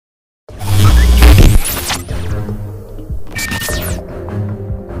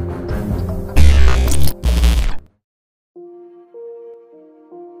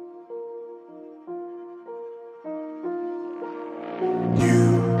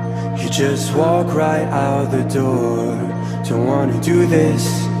just walk right out the door. Don't wanna do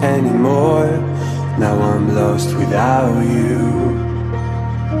this anymore. Now I'm lost without you.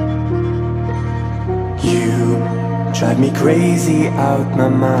 You drive me crazy out my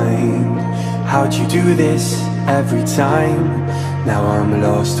mind. How'd you do this every time? Now I'm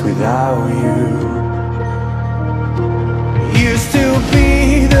lost without you. Used to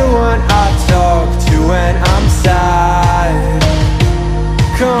be the one I talk to when I'm sad.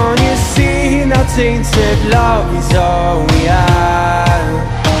 Can't you see now tainted love is all we have?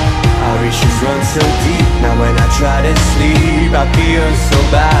 Our issues run so deep, now when I try to sleep I feel so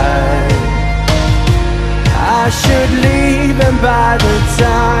bad. I should leave and by the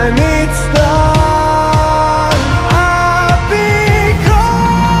time it's done I'll be gone.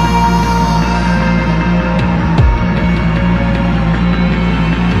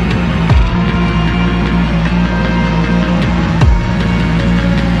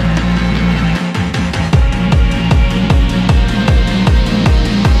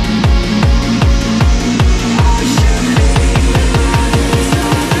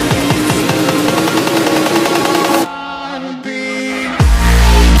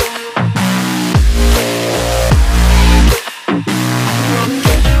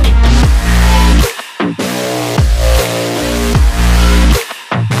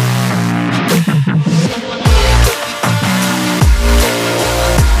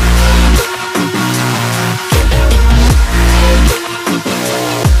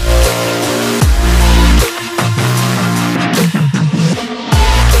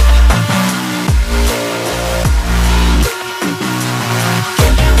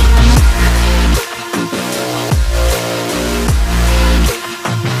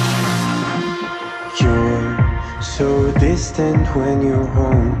 Distant when you're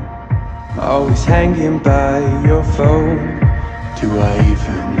home, always hanging by your phone. Do I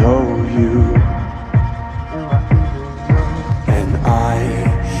even know you? And I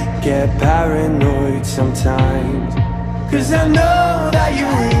get paranoid sometimes, 'cause I know that you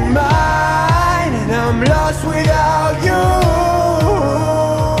ain't mine, and I'm lost without